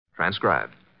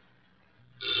Transcribed.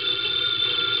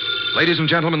 Ladies and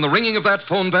gentlemen, the ringing of that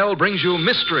phone bell brings you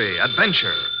mystery,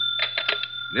 adventure.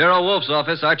 Nero Wolfe's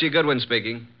office, Archie Goodwin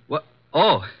speaking. What?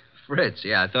 Oh, Fritz.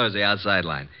 Yeah, I thought it was the outside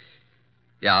line.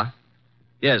 Yeah?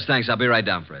 Yes, thanks. I'll be right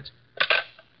down, Fritz.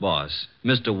 Boss,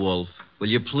 Mr. Wolfe, will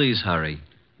you please hurry?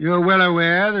 You're well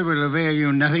aware that it will avail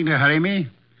you nothing to hurry me.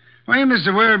 Why,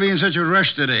 Mr. World, be in such a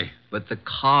rush today? But the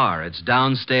car, it's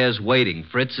downstairs waiting.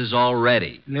 Fritz is all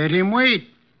ready. Let him wait.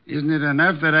 Isn't it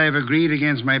enough that I've agreed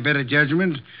against my better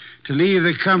judgment to leave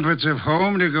the comforts of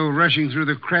home to go rushing through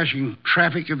the crashing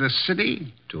traffic of the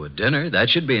city? To a dinner? That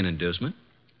should be an inducement.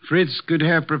 Fritz could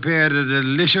have prepared a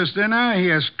delicious dinner. He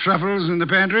has truffles in the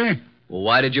pantry. Well,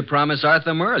 why did you promise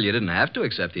Arthur Merle? You didn't have to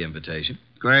accept the invitation.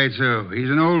 Quite so.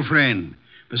 He's an old friend.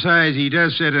 Besides, he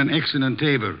does set an excellent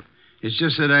table. It's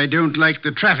just that I don't like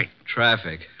the traffic.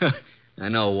 Traffic? I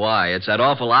know why. It's that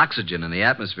awful oxygen in the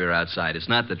atmosphere outside. It's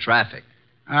not the traffic.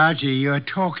 Archie, you're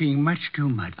talking much too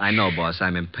much. I know, boss.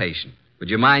 I'm impatient. Would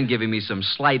you mind giving me some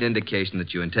slight indication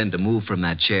that you intend to move from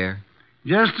that chair?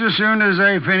 Just as soon as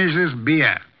I finish this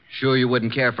beer. Sure you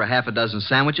wouldn't care for half a dozen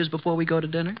sandwiches before we go to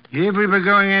dinner? If we were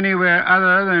going anywhere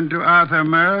other than to Arthur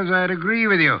Merle's, I'd agree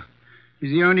with you.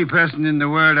 He's the only person in the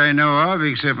world I know of,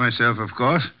 except myself, of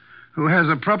course, who has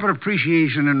a proper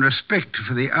appreciation and respect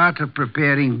for the art of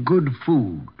preparing good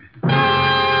food.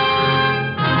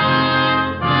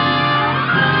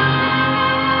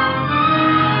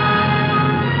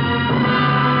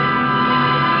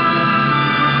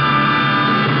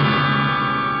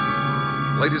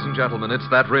 Ladies and gentlemen, it's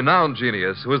that renowned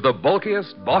genius who is the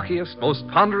bulkiest, balkiest, most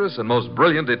ponderous, and most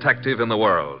brilliant detective in the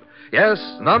world. Yes,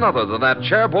 none other than that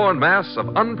chair-borne mass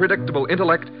of unpredictable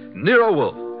intellect, Nero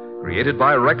Wolfe, created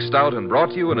by Rex Stout and brought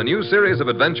to you in a new series of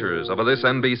adventures over this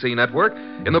NBC network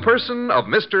in the person of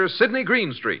Mr. Sidney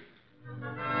Greenstreet.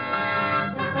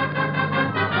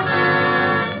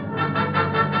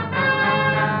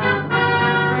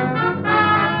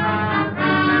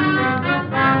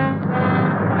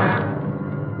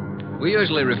 We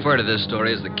usually refer to this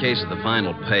story as the case of the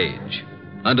final page.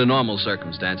 Under normal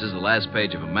circumstances, the last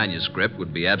page of a manuscript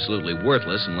would be absolutely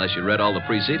worthless unless you read all the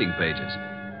preceding pages.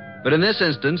 But in this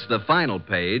instance, the final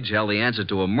page held the answer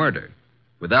to a murder.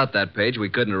 Without that page, we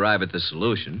couldn't arrive at the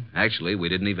solution. Actually, we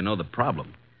didn't even know the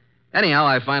problem. Anyhow,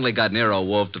 I finally got Nero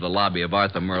Wolfe to the lobby of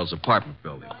Arthur Merle's apartment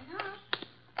building.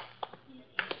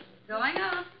 Going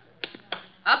up.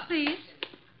 Up, please.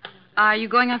 Are you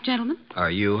going up, gentlemen?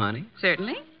 Are you, honey?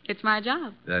 Certainly. It's my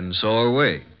job. Then so are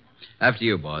we. After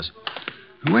you, boss.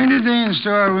 When did they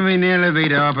install women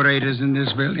elevator operators in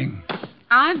this building?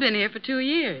 I've been here for 2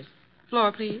 years.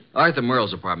 Floor, please. Arthur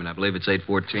Merle's apartment, I believe it's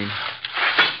 814.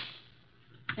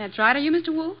 That's right. Are you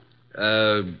Mr. Wolfe?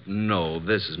 No,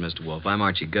 this is Mr. Wolfe. I'm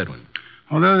Archie Goodwin.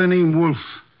 Although the name Wolfe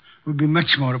would be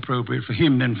much more appropriate for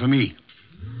him than for me.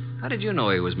 How did you know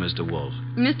he was Mr. Wolfe?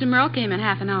 Mr. Merle came in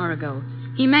half an hour ago.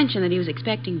 He mentioned that he was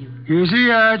expecting you. You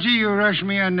see, Archie, you rushed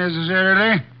me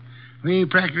unnecessarily. We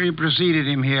practically preceded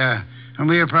him here, and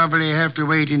we'll probably have to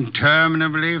wait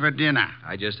interminably for dinner.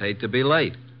 I just hate to be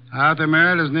late. Arthur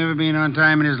Merle has never been on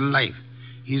time in his life.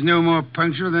 He's no more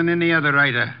punctual than any other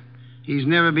writer. He's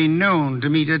never been known to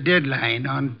meet a deadline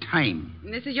on time.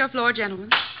 This is your floor, gentlemen.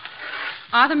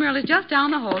 Arthur Merle is just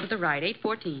down the hall to the right,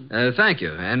 814. Thank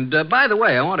you. And by the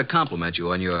way, I want to compliment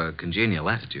you on your congenial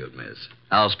attitude, miss.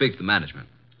 I'll speak to management.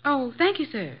 Oh, thank you,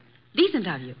 sir. Decent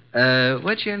of you.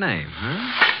 What's your name,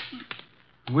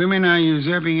 huh? Women are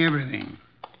usurping everything.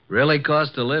 Really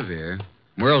costs to live here.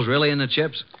 Merle's really in the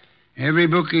chips. Every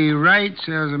book he writes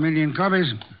sells 1 million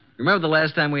copies. Remember the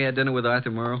last time we had dinner with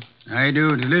Arthur Merle? I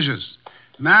do. Delicious.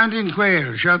 Mountain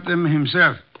quail. Shot them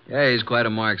himself. Yeah, he's quite a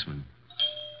marksman.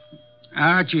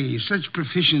 Archie, such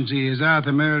proficiency as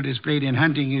Arthur Merle displayed in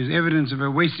hunting is evidence of a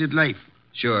wasted life.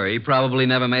 Sure, he probably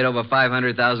never made over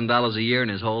 $500,000 a year in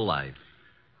his whole life.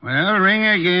 Well, ring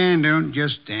again. Don't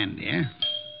just stand there.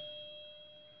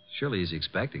 Surely he's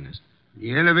expecting us.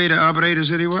 The elevator operator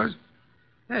said he was?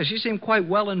 Yeah, she seemed quite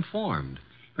well informed.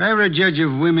 If I were a judge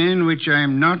of women, which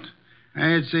I'm not,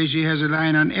 I'd say she has a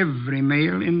line on every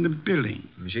male in the building.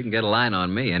 She can get a line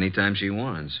on me anytime she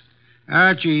wants.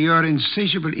 Archie, your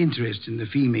insatiable interest in the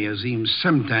female seems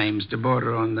sometimes to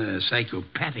border on the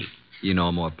psychopathic. You know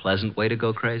a more pleasant way to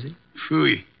go crazy?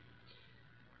 Phooey.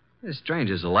 It's strange.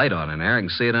 There's a light on in there. I can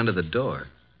see it under the door.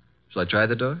 Shall I try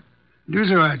the door? Do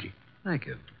so, Archie. Thank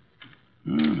you.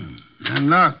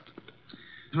 Unlocked.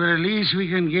 Well, at least we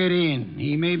can get in.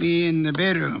 He may be in the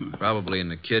bedroom. Probably in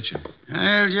the kitchen.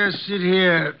 I'll just sit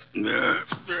here.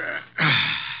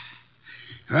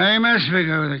 I must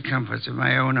forgo the comforts of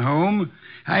my own home.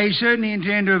 I certainly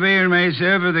intend to avail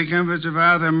myself of the comforts of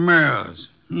Arthur Merle's.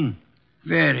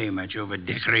 Very much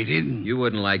overdecorated. You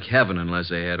wouldn't like heaven unless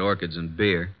they had orchids and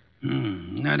beer.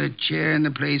 Not a chair in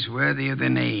the place worthy of the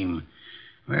name.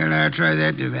 Well, I'll try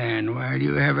that divan while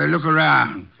you have a look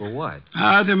around. For what?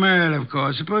 Arthur Merle, of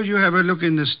course. Suppose you have a look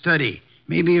in the study.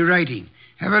 Maybe writing.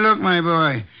 Have a look, my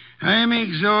boy. I'm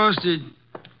exhausted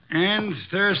and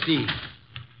thirsty.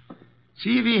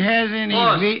 See if he has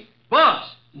any...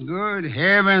 Boss! Good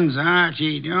heavens,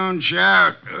 Archie, don't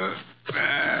shout.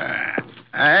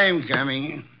 I'm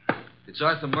coming. It's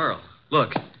Arthur Merle.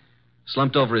 Look,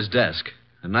 slumped over his desk,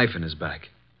 a knife in his back.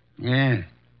 Yeah,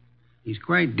 he's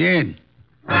quite dead.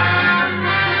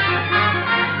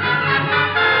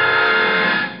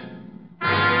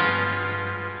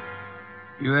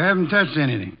 You haven't touched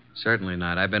anything? Certainly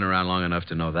not. I've been around long enough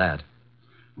to know that.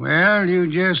 Well,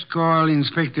 you just call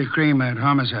Inspector Kramer at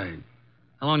homicide.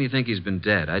 How long do you think he's been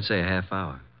dead? I'd say a half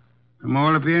hour. From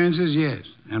all appearances, yes.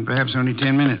 And perhaps only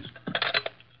 10 minutes.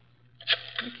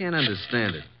 I can't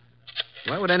understand it.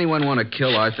 Why would anyone want to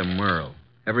kill Arthur Merle?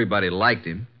 Everybody liked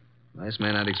him. Last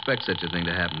man I'd expect such a thing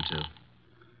to happen to.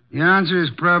 The answer is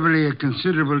probably a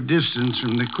considerable distance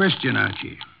from the question,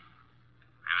 Archie.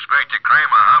 Inspector Kramer,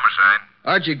 homicide.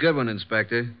 Archie Goodwin,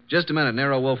 Inspector. Just a minute.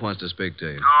 Nero Wolfe wants to speak to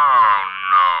you. Oh,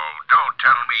 no. Don't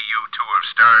tell me you two have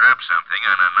stirred up something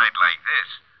on a night like this.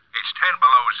 It's 10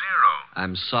 below zero.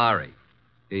 I'm sorry.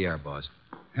 Here you are, boss.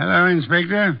 Hello,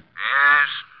 Inspector. Yes?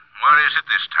 What is it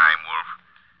this time, Wolf?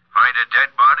 Find a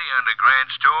dead body under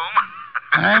Grant's tomb?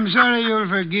 I'm sorry you'll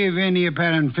forgive any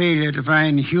apparent failure to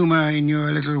find humor in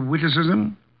your little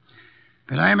witticism.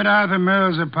 But I'm at Arthur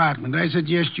Merle's apartment. I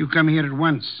suggest you come here at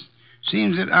once.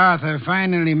 Seems that Arthur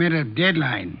finally met a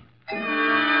deadline.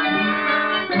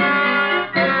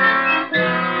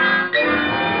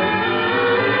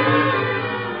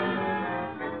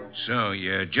 So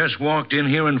you just walked in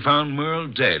here and found Merle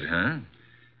dead, huh?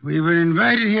 We were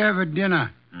invited here for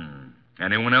dinner.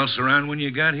 Anyone else around when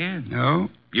you got here? No?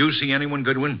 You see anyone,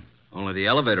 Goodwin? Only the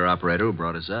elevator operator who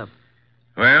brought us up.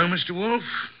 Well, Mr. Wolfe,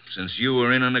 since you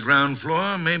were in on the ground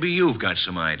floor, maybe you've got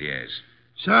some ideas.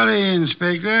 Sorry,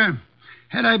 Inspector.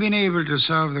 Had I been able to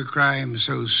solve the crime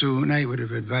so soon, I would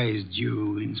have advised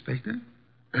you, Inspector.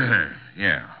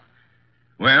 Yeah.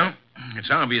 Well,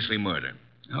 it's obviously murder.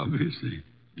 Obviously.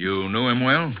 You knew him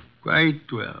well? Quite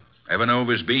well. Ever know of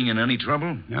his being in any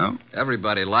trouble? No?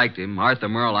 Everybody liked him. Arthur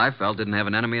Merle, I felt, didn't have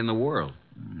an enemy in the world.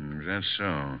 Is that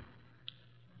so?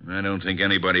 I don't think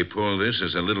anybody pulled this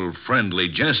as a little friendly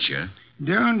gesture.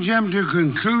 Don't jump to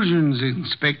conclusions,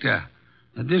 Inspector,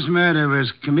 that this murder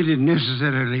was committed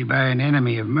necessarily by an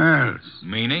enemy of Merle's.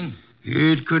 Meaning?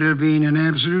 It could have been an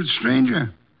absolute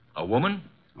stranger. A woman?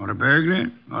 Or a burglar,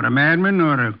 or a madman,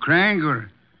 or a crank, or...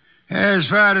 As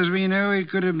far as we know, it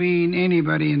could have been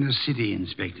anybody in the city,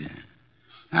 Inspector.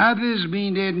 Arthur's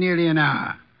been dead nearly an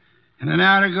hour. And an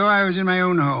hour ago, I was in my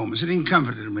own home, sitting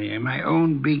comfortably in my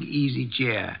own big easy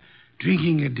chair,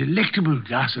 drinking a delectable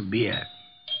glass of beer.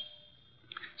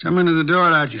 Someone at the door,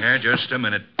 Archie. Yeah, just a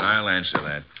minute. I'll answer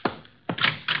that.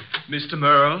 Mr.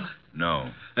 Merle?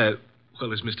 No.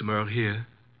 Well, is Mr. Merle here?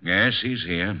 Yes, he's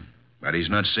here. But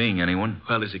he's not seeing anyone.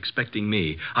 Well, he's expecting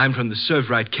me. I'm from the Serve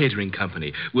Right Catering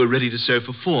Company. We're ready to serve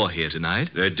for 4 here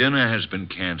tonight. The dinner has been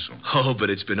canceled. Oh,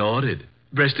 but it's been ordered.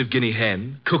 Breast of guinea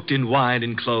hen, cooked in wine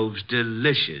and cloves,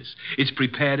 delicious. It's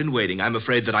prepared and waiting. I'm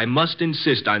afraid that I must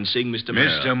insist on seeing Mr.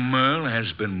 Merle. Mr. Merle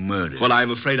has been murdered. Well,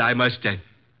 I'm afraid I must...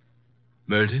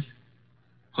 Murdered?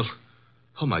 Well,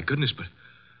 oh, my goodness, but...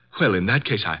 Well, in that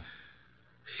case,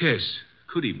 Yes,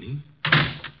 good evening.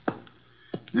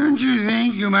 Don't you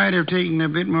think you might have taken a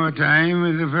bit more time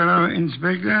with the fellow,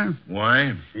 Inspector?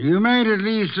 Why? You might at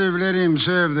least have let him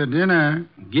serve the dinner.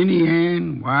 Guinea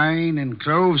hen, wine, and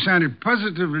cloves sounded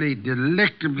positively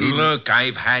delectably... Look,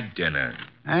 I've had dinner.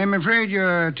 I'm afraid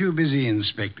you're too busy,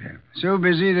 Inspector. So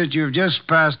busy that you've just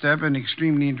passed up an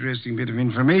extremely interesting bit of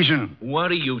information.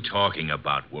 What are you talking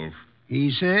about, Wolf?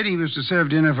 He said he was to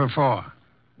serve dinner for 4.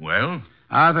 Well?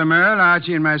 Arthur Merle,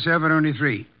 Archie, and myself are only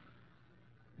 3.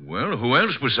 Well, who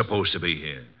else was supposed to be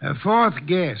here? A 4th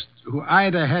guest who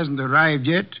either hasn't arrived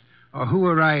yet or who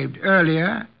arrived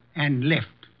earlier and left.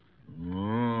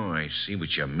 Oh, I see what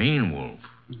you mean, Wolf.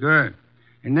 Good.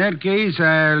 In that case,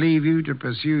 I'll leave you to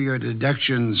pursue your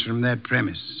deductions from that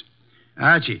premise.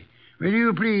 Archie, will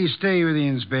you please stay with the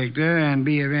inspector and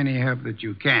be of any help that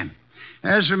you can?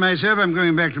 As for myself, I'm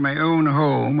going back to my own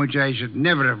home, which I should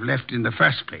never have left in the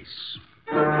first place.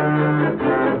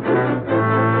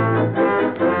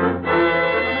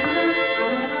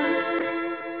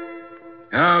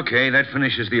 Okay, that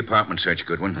finishes the apartment search,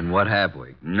 Goodwin. And what have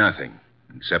we? Nothing.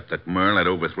 Except that Merle had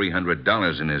over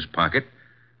 $300 in his pocket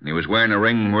He was wearing a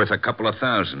ring worth a couple of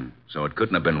 $1,000, so it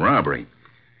couldn't have been robbery.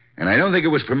 And I don't think it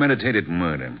was premeditated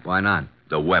murder. Why not?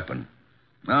 The weapon.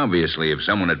 Obviously, if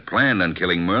someone had planned on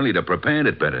killing Merle, he'd have prepared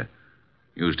it better.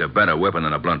 Used a better weapon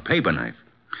than a blunt paper knife.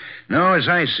 No, as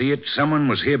I see it, someone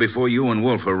was here before you and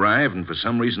Wolfe arrived, and for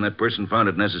some reason that person found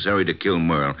it necessary to kill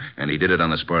Merle, and he did it on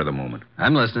the spur of the moment.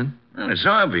 I'm listening. Well, it's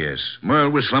obvious.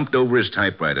 Merle was slumped over his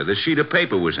typewriter. The sheet of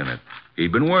paper was in it.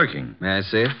 He'd been working. May I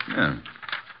see it? Yeah.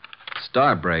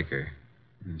 Starbreaker.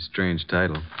 Strange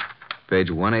title. Page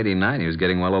 189. He was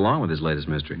getting well along with his latest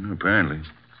mystery. Apparently.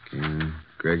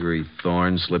 Gregory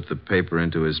Thorne slipped the paper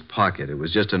into his pocket. It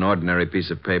was just an ordinary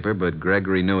piece of paper, but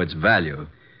Gregory knew its value.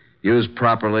 Used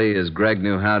properly, as Greg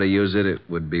knew how to use it, it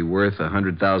would be worth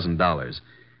 $100,000.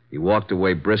 He walked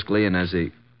away briskly, and as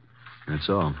he... That's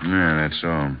all. Yeah, that's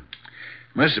all.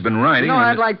 Must have been writing. No,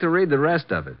 I'd like to read the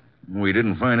rest of it. We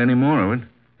didn't find any more of it.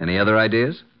 Any other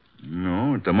ideas?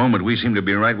 No, at the moment we seem to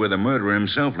be right where the murderer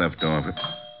himself left off.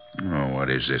 Oh, what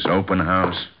is this, open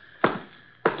house?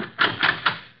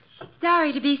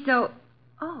 Sorry to be so...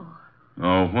 Oh.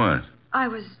 Oh, what? I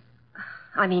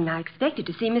expected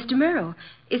to see Mr. Merle.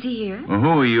 Is he here? Well, who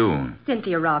are you?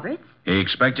 Cynthia Roberts. He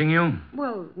expecting you?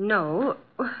 Well, no.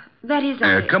 That is...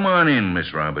 Come on in,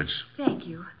 Miss Roberts. Thank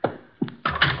you.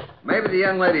 Maybe the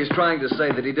young lady is trying to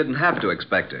say that he didn't have to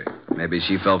expect her. Maybe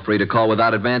she felt free to call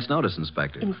without advance notice,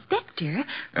 Inspector. Inspector?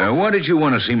 What did you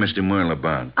want to see Mr. Merle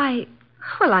about?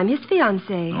 Well, I'm his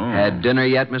fiancée. Oh. Had dinner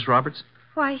yet, Miss Roberts?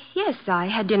 Why, yes, I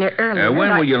had dinner earlier. When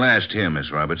were you last here,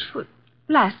 Miss Roberts?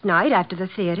 Last night, after the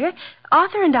theater.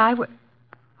 Arthur and I were...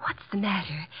 What's the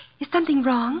matter? Is something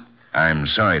wrong? I'm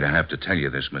sorry to have to tell you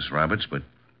this, Miss Roberts, but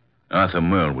Arthur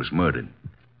Merle was murdered.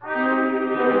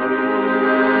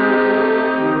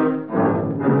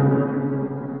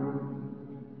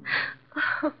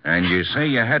 And you say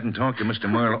you hadn't talked to Mr.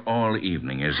 Merle all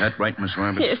evening. Is that right, Miss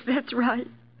Roberts? Yes, that's right.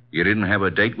 You didn't have a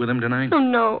date with him tonight? Oh,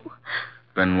 no.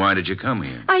 Then why did you come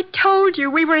here? I told you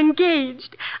we were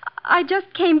engaged. I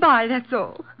just came by, that's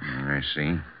all. I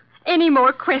see. Any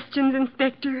more questions,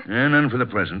 Inspector? None for the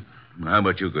present. How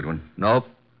about you, Goodwin? Nope.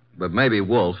 But maybe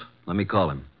Wolfe. Let me call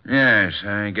him. Yes,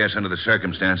 I guess under the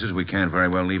circumstances, we can't very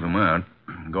well leave him out.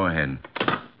 Go ahead.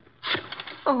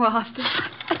 Oh, Arthur,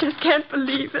 I just can't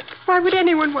believe it. Why would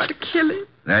anyone want to kill him?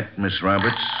 That, Miss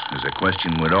Roberts, is a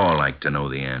question we'd all like to know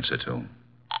the answer to. Nero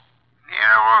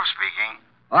Wolfe speaking.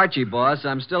 Archie, boss,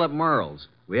 I'm still at Merle's.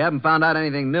 We haven't found out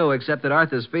anything new except that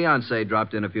Arthur's fiancée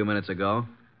dropped in a few minutes ago.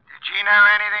 Did she know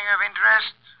anything of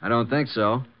interest? I don't think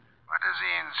so. What does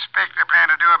the inspector plan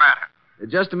to do about her?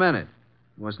 Just a minute.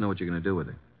 He wants to know what you're going to do with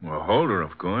her. Well, hold her,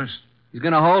 of course. He's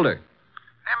going to hold her.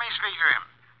 Let me speak to him.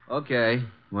 Okay.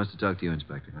 He wants to talk to you,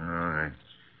 Inspector. All right.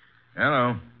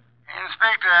 Hello.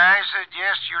 Inspector, I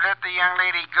suggest you let the young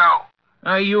lady go.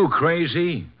 Are you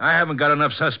crazy? I haven't got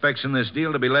enough suspects in this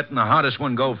deal to be letting the hottest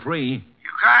one go free.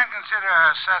 You can't consider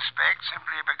her suspect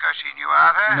simply because she knew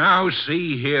Arthur. Now,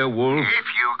 see here, Wolf. If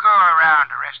you go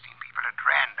around arresting people at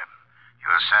random,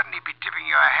 you'll certainly be tipping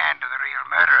your hand to the real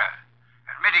murderer,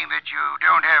 admitting that you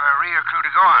don't have a real clue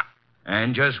to go on.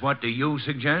 And just what do you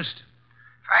suggest?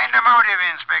 Find a motive,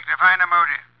 Inspector, find a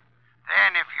motive.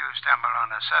 Then, if you stumble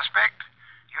on a suspect,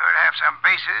 you'll have some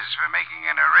basis for making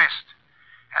an arrest.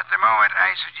 At the moment,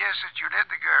 I suggest that you let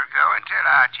the girl go and tell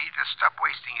Archie to stop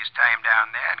wasting his time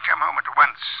down there and come home at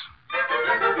once.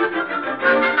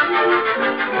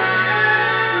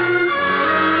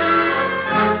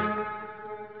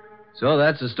 So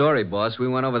that's the story, boss. We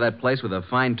went over that place with a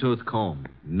fine-tooth comb.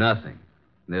 Nothing.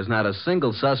 There's not a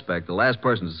single suspect. The last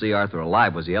person to see Arthur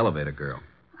alive was the elevator girl.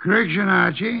 Correction,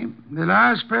 Archie. The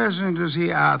last person to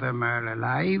see Arthur Merle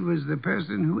alive was the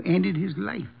person who ended his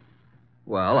life.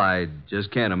 Well, I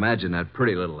just can't imagine that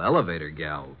pretty little elevator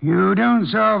gal. You don't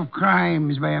solve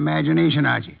crimes by imagination,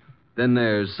 Archie. Then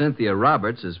there's Cynthia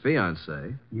Roberts, his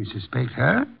fiancée. You suspect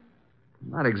her?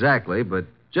 Not exactly, but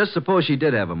just suppose she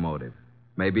did have a motive.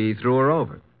 Maybe he threw her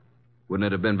over. Wouldn't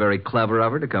it have been very clever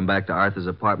of her to come back to Arthur's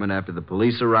apartment after the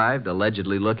police arrived,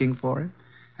 allegedly looking for her?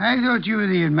 I thought you were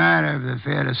the admirer of the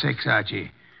fairer sex,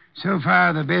 Archie. So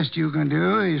far, the best you can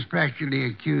do is practically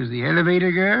accuse the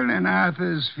elevator girl and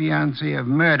Arthur's fiancée of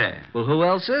murder. Well, who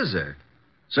else is there?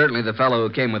 Certainly the fellow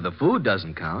who came with the food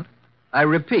doesn't count. I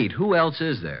repeat, who else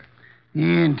is there?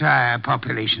 The entire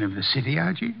population of the city,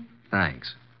 Archie.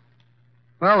 Thanks.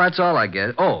 Well, that's all I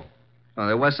guess. Oh,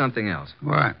 there was something else.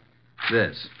 What?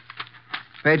 This.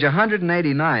 Page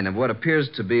 189 of what appears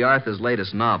to be Arthur's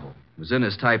latest novel. It was in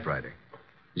his typewriter.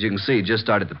 As you can see, just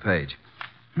started the page.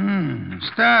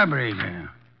 Starbreaker.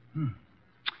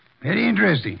 Very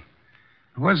interesting.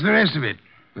 What's the rest of it?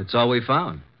 That's all we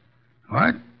found.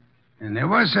 What? And there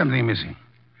was something missing.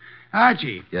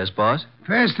 Archie, Yes, boss?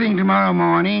 first thing tomorrow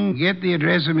morning, get the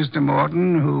address of Mr.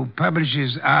 Morton, who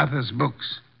publishes Arthur's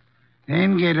books.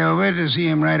 Then get over to see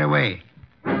him right away.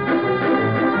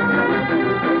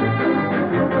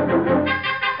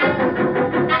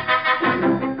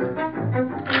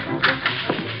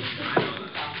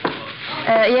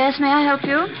 Yes, may I help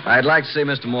you? I'd like to see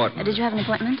Mr. Morton. Did you have an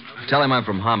appointment? Tell him I'm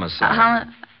from Homicide.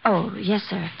 Oh, yes,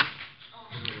 sir.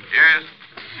 Yes?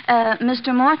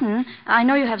 Mr. Morton, I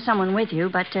know you have someone with you,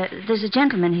 but there's a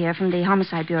gentleman here from the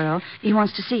Homicide Bureau. He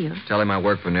wants to see you. Tell him I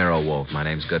work for Nero Wolfe. My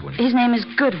name's Goodwin. His name is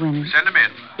Goodwin. Send him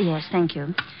in. Yes, thank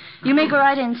you. You may go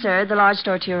right in, sir. The large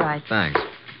door to your right. Thanks.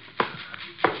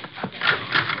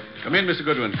 Come in, Mr.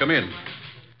 Goodwin. Come in.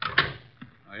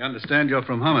 I understand you're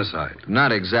from Homicide.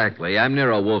 Not exactly. I'm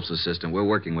Nero Wolfe's assistant. We're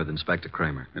working with Inspector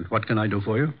Kramer. And what can I do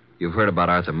for you? You've heard about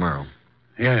Arthur Merle.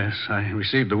 Yes, I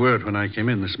received the word when I came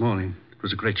in this morning. It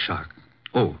was a great shock.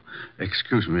 Oh,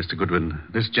 excuse me, Mr. Goodwin.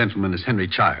 This gentleman is Henry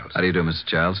Childs. How do you do, Mr.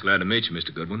 Childs? Glad to meet you,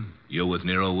 Mr. Goodwin. You're with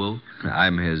Nero Wolfe?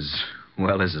 I'm his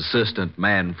assistant,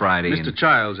 man Friday. Mr.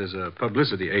 Childs is a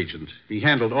publicity agent. He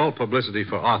handled all publicity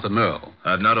for Arthur Merle.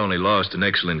 I've not only lost an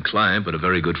excellent client, but a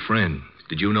very good friend.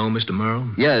 Did you know Mr. Merle?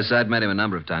 Yes, I'd met him a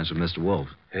number of times with Mr. Wolfe.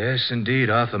 Yes, indeed.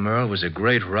 Arthur Merle was a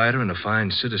great writer and a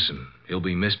fine citizen. He'll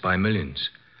be missed by millions.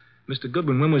 Mr.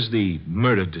 Goodwin, when was the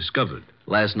murder discovered?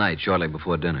 Last night, shortly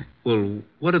before dinner. Well,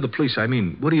 what did the police,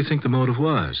 what do you think the motive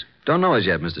was? Don't know as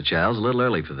yet, Mr. Childs. A little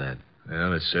early for that.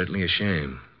 Well, it's certainly a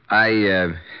shame.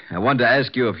 I wanted to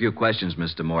ask you a few questions,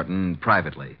 Mr. Morton,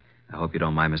 privately. I hope you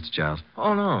don't mind, Mr. Childs.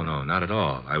 Oh, no, not at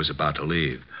all. I was about to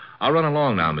leave. I'll run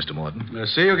along now, Mr. Morton.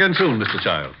 See you again soon, Mr.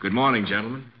 Childs. Good morning,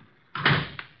 gentlemen.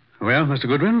 Well, Mr.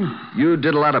 Goodwin, You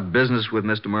did a lot of business with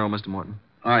Mr. Merle, Mr. Morton?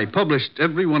 I published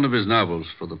every one of his novels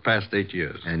for the past 8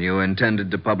 years. And you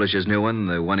intended to publish his new one,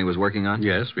 the one he was working on?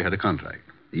 Yes, we had a contract.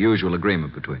 The usual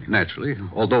agreement between you. Naturally,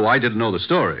 although I didn't know the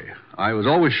story, I was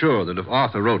always sure that if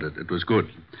Arthur wrote it, it was good.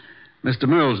 Mr.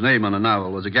 Merle's name on a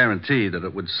novel was a guarantee that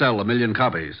it would sell 1 million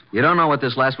copies. You don't know what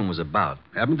this last one was about?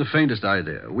 Haven't the faintest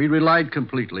idea. We relied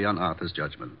completely on Arthur's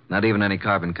judgment. Not even any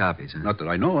carbon copies, huh? Not that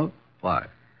I know of. Why?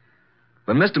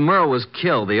 When Mr. Merle was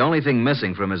killed, the only thing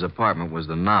missing from his apartment was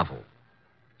the novel.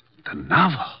 The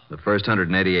novel? The first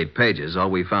 188 pages, all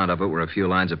we found of it were a few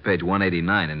lines of page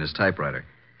 189 in his typewriter.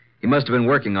 He must have been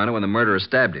working on it when the murderer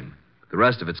stabbed him. The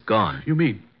rest of it's gone. You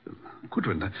mean,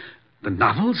 Goodwin, the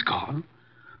novel's gone?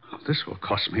 Oh, this will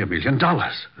cost me $1 million.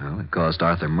 Well, it cost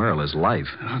Arthur Merle his life.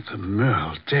 Arthur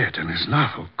Merle dead and his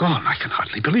novel gone. I can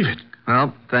hardly believe it.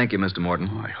 Well, thank you, Mr. Morton.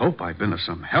 Oh, I hope I've been of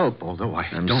some help, although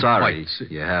I'm don't sorry quite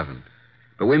see... you haven't.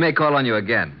 But we may call on you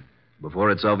again.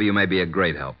 Before it's over, you may be a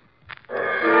great help.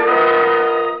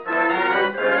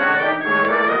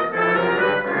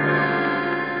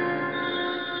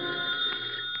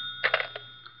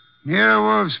 Nero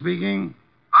Wolfe speaking.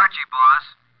 Archie, boss.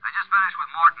 I just finished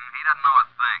with Morton. He doesn't know a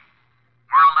thing.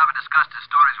 Merle never discussed his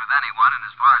stories with anyone, and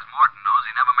as far as Morton knows,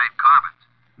 he never made carbons.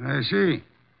 I see.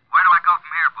 Where do I go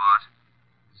from here, boss?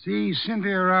 See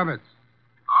Cynthia Roberts.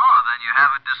 Oh, then you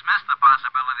haven't dismissed the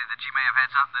possibility that she may have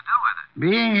had something to do with it.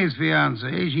 Being his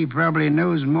fiancée, she probably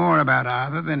knows more about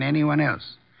Arthur than anyone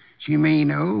else. She may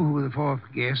know who the fourth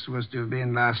guest was to have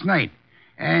been last night.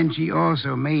 And she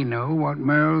also may know what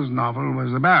Merle's novel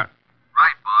was about.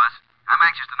 Right, boss. I'm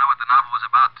anxious to know what the novel was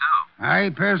about, too. I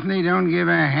personally don't give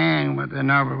a hang what the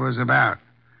novel was about.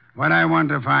 What I want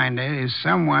to find out is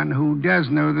someone who does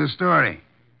know the story.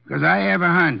 Because I have a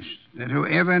hunch that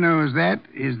whoever knows that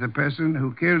is the person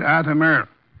who killed Arthur Merle.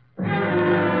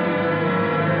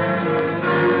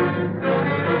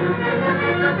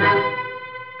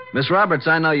 Miss Roberts,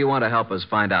 I know you want to help us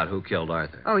find out who killed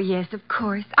Arthur. Oh, yes, of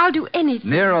course. I'll do anything.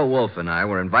 Nero Wolfe and I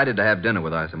were invited to have dinner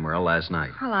with Arthur Merle last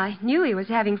night. Well, I knew he was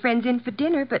having friends in for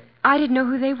dinner, but I didn't know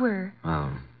who they were.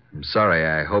 Oh, I'm sorry.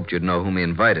 I hoped you'd know whom he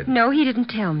invited. No, he didn't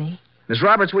tell me. Miss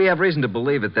Roberts, we have reason to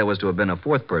believe that there was to have been a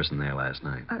fourth person there last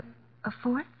night. A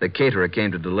fourth? The caterer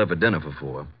came to deliver dinner for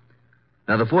 4.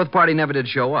 Now, the fourth party never did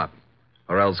show up,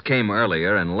 or else came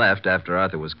earlier and left after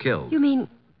Arthur was killed. You mean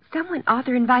someone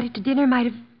Arthur invited to dinner might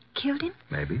have killed him?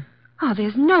 Maybe. Oh,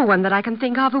 there's no one that I can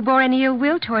think of who bore any ill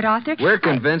will toward Arthur. We're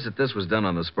convinced that this was done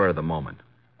on the spur of the moment.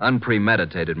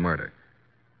 Unpremeditated murder.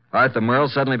 Arthur Merle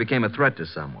suddenly became a threat to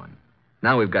someone.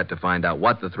 Now we've got to find out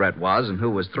what the threat was and who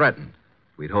was threatened.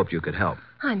 We'd hoped you could help.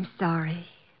 I'm sorry.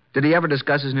 Did he ever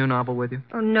discuss his new novel with you?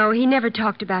 Oh, no, he never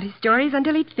talked about his stories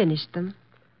until he'd finished them.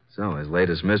 So his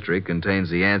latest mystery contains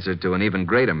the answer to an even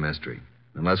greater mystery.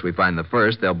 Unless we find the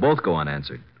first, they'll both go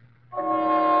unanswered.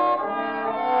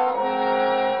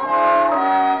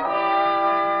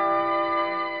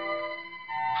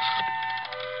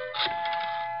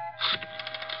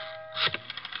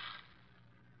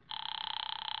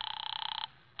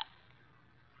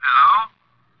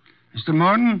 Mr.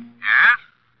 Morton? Yes?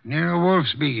 Nero Wolfe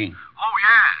speaking. Oh,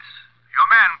 yes. Your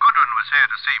man Goodwin was here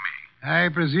to see me. I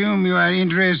presume you are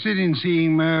interested in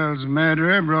seeing Merle's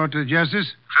murderer brought to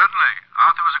justice? Certainly.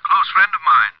 Arthur was a close friend of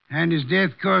mine. And his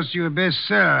death cost you a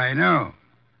bestseller, I know.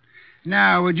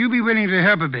 Now, would you be willing to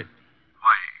help a bit?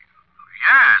 Why,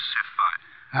 yes,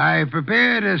 if I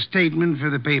prepared a statement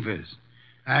for the papers.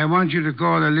 I want you to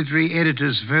call the literary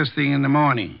editors first thing in the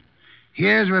morning.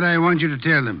 Here's what I want you to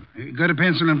tell them. You got a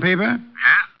pencil and paper?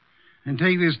 Yes? And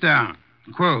take this down.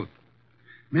 Quote,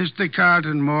 Mr.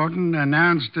 Carlton Morton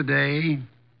announced today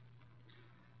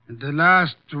that the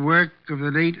last work of the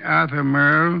late Arthur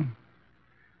Merle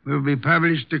will be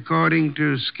published according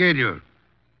to schedule.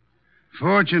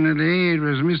 Fortunately, it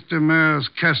was Mr. Merle's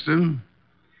custom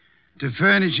to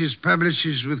furnish his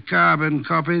publishers with carbon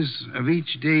copies of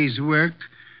each day's work.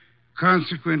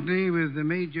 Consequently, with the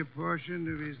major portion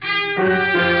of his...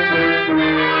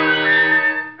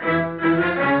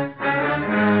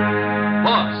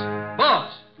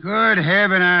 Boss! Good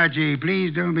heaven, Archie.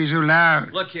 Please don't be so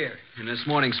loud. Look here. In this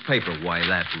morning's paper, why,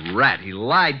 that rat, he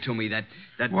lied to me. That...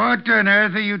 What on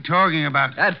earth are you talking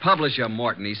about? That publisher,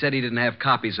 Morton, he said he didn't have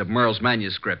copies of Merle's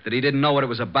manuscript, that he didn't know what it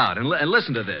was about. And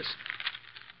listen to this.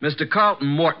 Mr. Carlton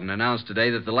Morton announced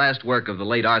today that the last work of the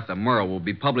late Arthur Merle will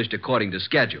be published according to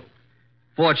schedule.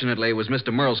 Fortunately, it was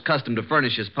Mr. Merle's custom to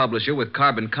furnish his publisher with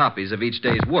carbon copies of each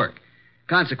day's work.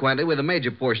 Consequently, with a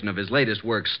major portion of his latest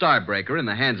work, Starbreaker, in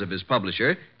the hands of his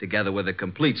publisher, together with a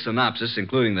complete synopsis,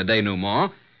 including the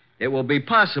denouement, it will be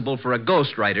possible for a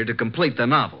ghostwriter to complete the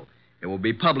novel. It will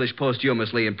be published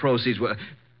posthumously and proceeds with...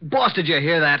 Boss, did you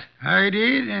hear that? I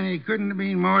did, and it couldn't have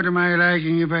been more to my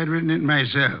liking if I'd written it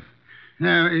myself.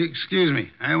 Now, excuse me.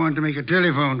 I want to make a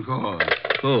telephone call.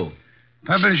 Who?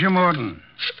 Publisher Morton.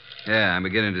 Yeah, I'm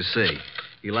beginning to see.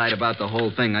 He lied about the whole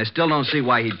thing. I still don't see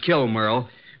why he'd kill Merle,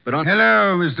 but on...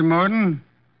 Hello, Mr. Morton.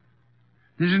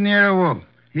 This is Nero Wolfe.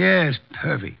 Yes,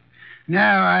 perfect.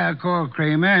 Now I'll call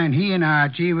Kramer, and he and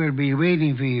Archie will be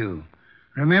waiting for you.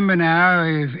 Remember now,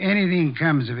 if anything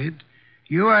comes of it,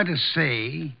 you are to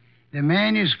say the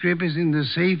manuscript is in the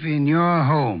safe in your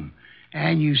home,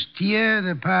 and you steer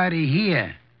the party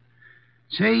here.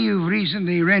 Say you've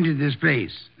recently rented this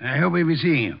place. I hope we'll be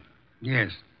seeing you.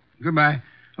 Yes. Goodbye.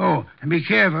 Oh, and be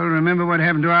careful. Remember what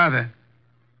happened to Arthur.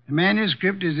 The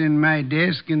manuscript is in my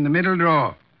desk in the middle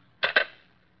drawer.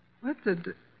 What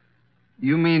the...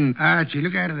 You mean... Archie,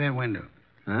 look out of that window.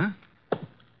 Huh?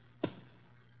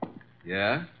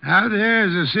 Yeah? Out there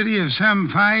is a city of some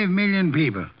 5 million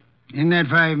people. In that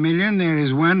 5 million, there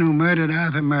is one who murdered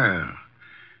Arthur Merle.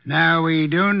 Now, we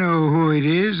don't know who it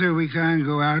is, so we can't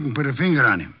go out and put a finger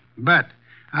on him. But,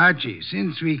 Archie,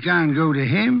 since we can't go to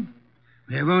him,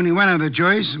 we have only one other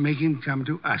choice: make him come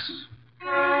to us.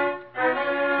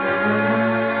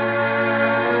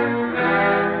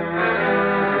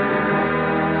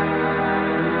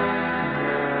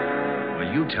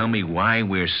 Will you tell me why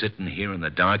we're sitting here in the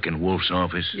dark in Wolfe's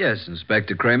office? Yes,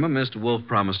 Inspector Kramer. Mr. Wolfe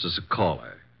promised us a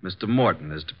caller. Mr.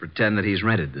 Morton is to pretend that he's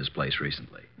rented this place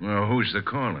recently. Well, who's the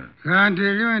caller? Can't tell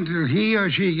you until he or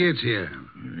she gets here.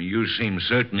 You seem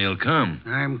certain he'll come.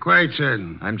 I'm quite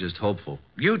certain. I'm just hopeful.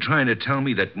 You trying to tell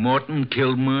me that Morton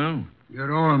killed Merle?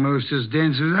 You're almost as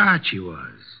dense as Archie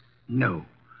was. No,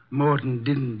 Morton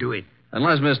didn't do it.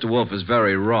 Unless Mr. Wolfe is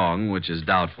very wrong, which is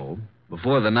doubtful,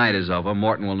 before the night is over,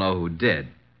 Morton will know who did.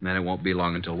 And then it won't be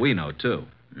long until we know, too.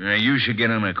 You should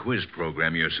get on a quiz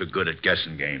program. You're so good at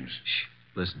guessing games. Shh.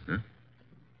 Listen. Huh?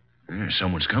 Yeah,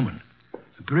 someone's coming.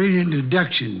 A brilliant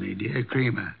deduction, my dear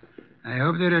Kramer. I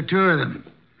hope there are two of them.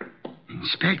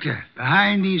 Inspector,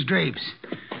 behind these drapes.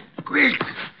 Quick!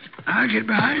 I'll get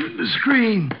behind the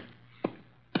screen.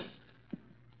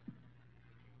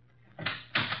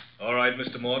 All right,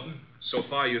 Mr. Morton. So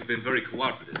far, you've been very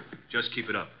cooperative. Just keep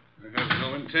it up. I have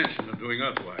no intention of doing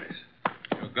otherwise.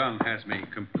 Your gun has me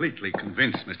completely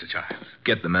convinced, Mr. Childs.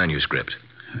 Get the manuscript.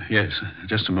 Yes,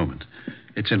 just a moment.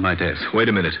 It's in my desk. Wait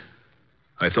a minute.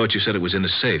 I thought you said it was in the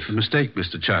safe. A mistake,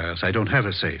 Mr. Childs. I don't have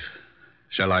a safe.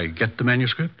 Shall I get the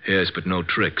manuscript? Yes, but no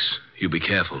tricks. You be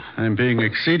careful. I'm being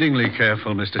exceedingly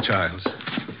careful, Mr. Childs.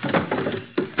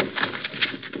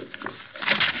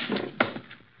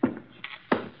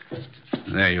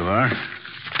 There you are.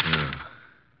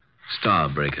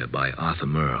 Starbreaker by Arthur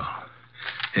Merle.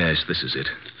 Yes, this is it.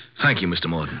 Thank you, Mr.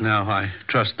 Morton. Now, I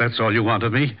trust that's all you want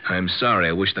of me. I'm sorry.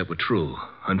 I wish that were true.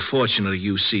 Unfortunately,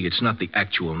 you see, it's not the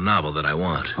actual novel that I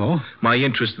want. Oh? My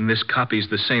interest in this copy is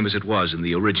the same as it was in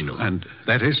the original. And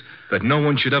that is? That no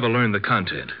one should ever learn the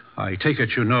content. I take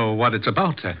it you know what it's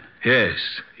about, then. Yes.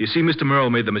 You see, Mr.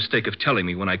 Merle made the mistake of telling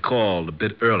me when I called a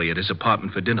bit early at his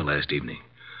apartment for dinner last evening.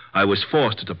 I was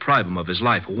forced to deprive him of his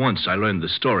life once I learned the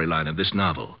storyline of this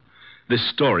novel. This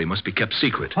story must be kept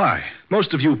secret. Why?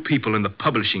 Most of you people in the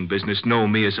publishing business know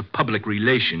me as a public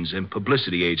relations and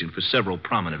publicity agent for several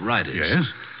prominent writers. Yes?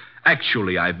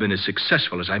 Actually, I've been as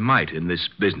successful as I might in this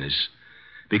business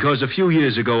because a few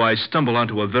years ago I stumbled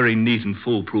onto a very neat and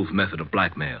foolproof method of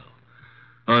blackmail.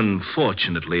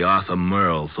 Unfortunately, Arthur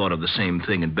Merle thought of the same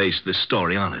thing and based this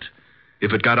story on it.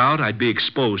 If it got out, I'd be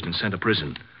exposed and sent to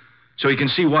prison. So you can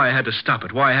see why I had to stop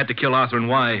it, why I had to kill Arthur, and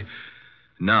why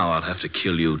now I'll have to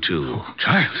kill you, too. Oh,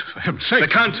 child, for heaven's sake. The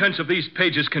contents of these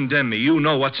pages condemn me. You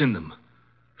know what's in them.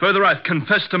 Further, I've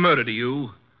confessed to murder to you.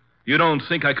 You don't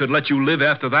think I could let you live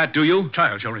after that, do you?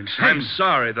 Child, you're insane. I'm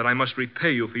sorry that I must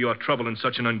repay you for your trouble in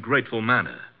such an ungrateful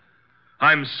manner.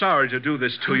 I'm sorry to do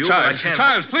this to you, but I can't...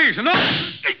 Child, please, no!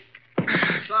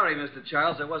 Sorry, Mr.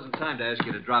 Childs. There wasn't time to ask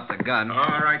you to drop the gun.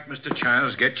 All right, Mr.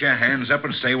 Childs, get your hands up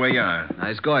and stay where you are.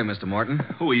 Nice going, Mr. Morton.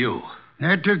 Who are you?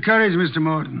 That took courage, Mr.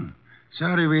 Morton.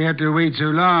 Sorry we had to wait so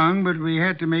long, but we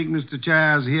had to make Mr.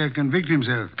 Childs here convict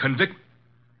himself. Convict?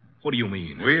 What do you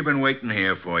mean? We've been waiting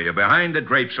here for you, behind the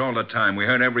drapes all the time. We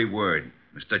heard every word.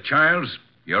 Mr. Childs,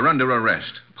 you're under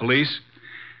arrest. Police?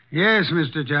 Yes,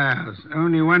 Mr. Childs.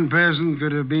 Only one person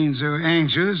could have been so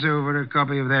anxious over a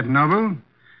copy of that novel.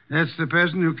 That's the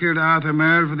person who killed Arthur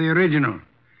Merle for the original.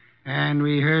 And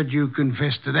we heard you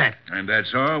confess to that. And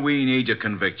that's all we need to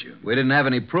convict you. We didn't have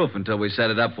any proof until we set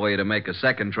it up for you to make a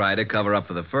second try to cover up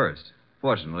for the first.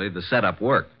 Fortunately, the setup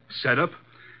worked. Setup?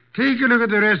 Take a look at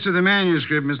the rest of the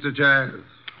manuscript, Mr. Childs.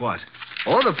 What?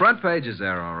 Oh, the front page is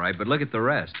there, all right, but look at the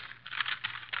rest.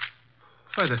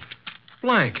 Why, they're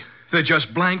blank. They're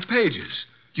just blank pages.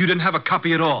 You didn't have a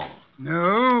copy at all.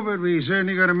 No, but we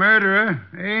certainly got a murderer.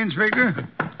 Eh, Inspector?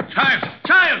 Childs!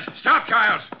 Childs! Stop,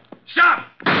 Childs! Stop!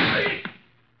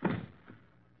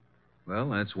 Well,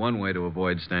 that's one way to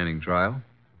avoid standing trial.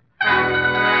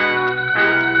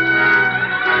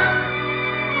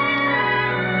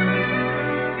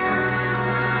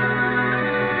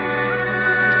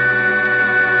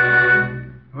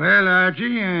 Well,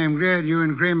 Archie, I'm glad you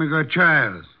and Kramer got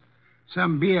Childs.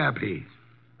 Some beer, please.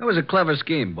 That was a clever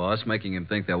scheme, boss, making him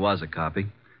think there was a copy.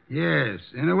 Yes.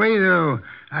 In a way, though,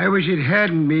 I wish it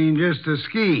hadn't been just a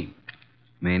scheme.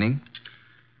 Meaning?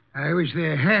 I wish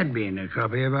there had been a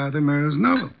copy of Arthur Merle's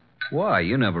novel. Why?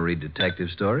 You never read detective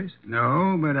stories.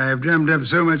 No, but I've drummed up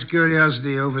so much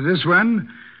curiosity over this one,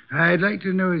 I'd like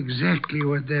to know exactly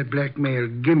what that blackmail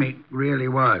gimmick really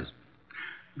was.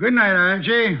 Good night,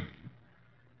 Archie.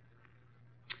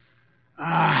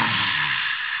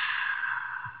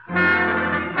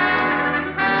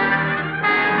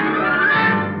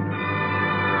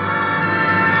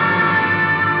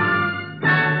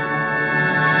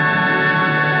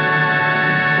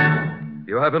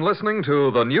 You have been listening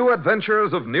to The New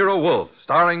Adventures of Nero Wolfe,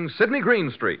 starring Sidney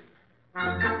Greenstreet.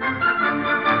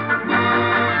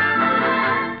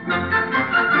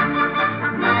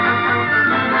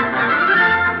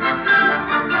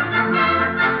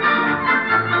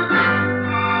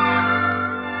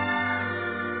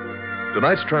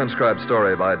 Tonight's transcribed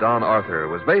story by Don Arthur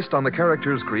was based on the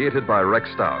characters created by Rex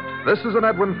Stout. This is an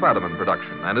Edwin Fadiman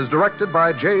production and is directed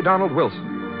by J. Donald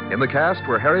Wilson. In the cast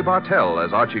were Harry Bartell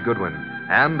as Archie Goodwin,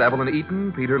 and Evelyn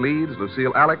Eaton, Peter Leeds,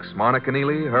 Lucille Alex, Marna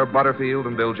Keneally, Herb Butterfield,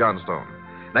 and Bill Johnstone.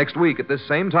 Next week at this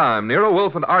same time, Nero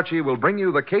Wolfe and Archie will bring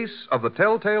you The Case of the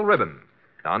Telltale Ribbon.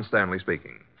 Don Stanley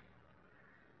speaking.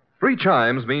 3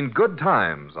 chimes mean good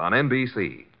times on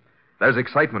NBC. There's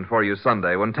excitement for you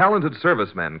Sunday when talented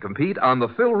servicemen compete on The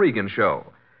Phil Regan Show.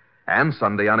 And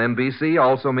Sunday on NBC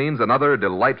also means another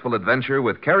delightful adventure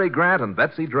with Cary Grant and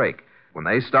Betsy Drake when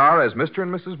they star as Mr.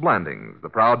 and Mrs. Blandings, the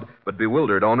proud but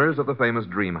bewildered owners of the famous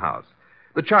Dream House.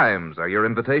 The chimes are your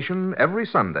invitation every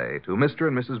Sunday to Mr.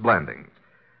 and Mrs. Blandings.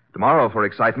 Tomorrow, for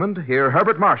excitement, hear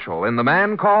Herbert Marshall in The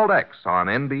Man Called X on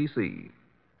NBC.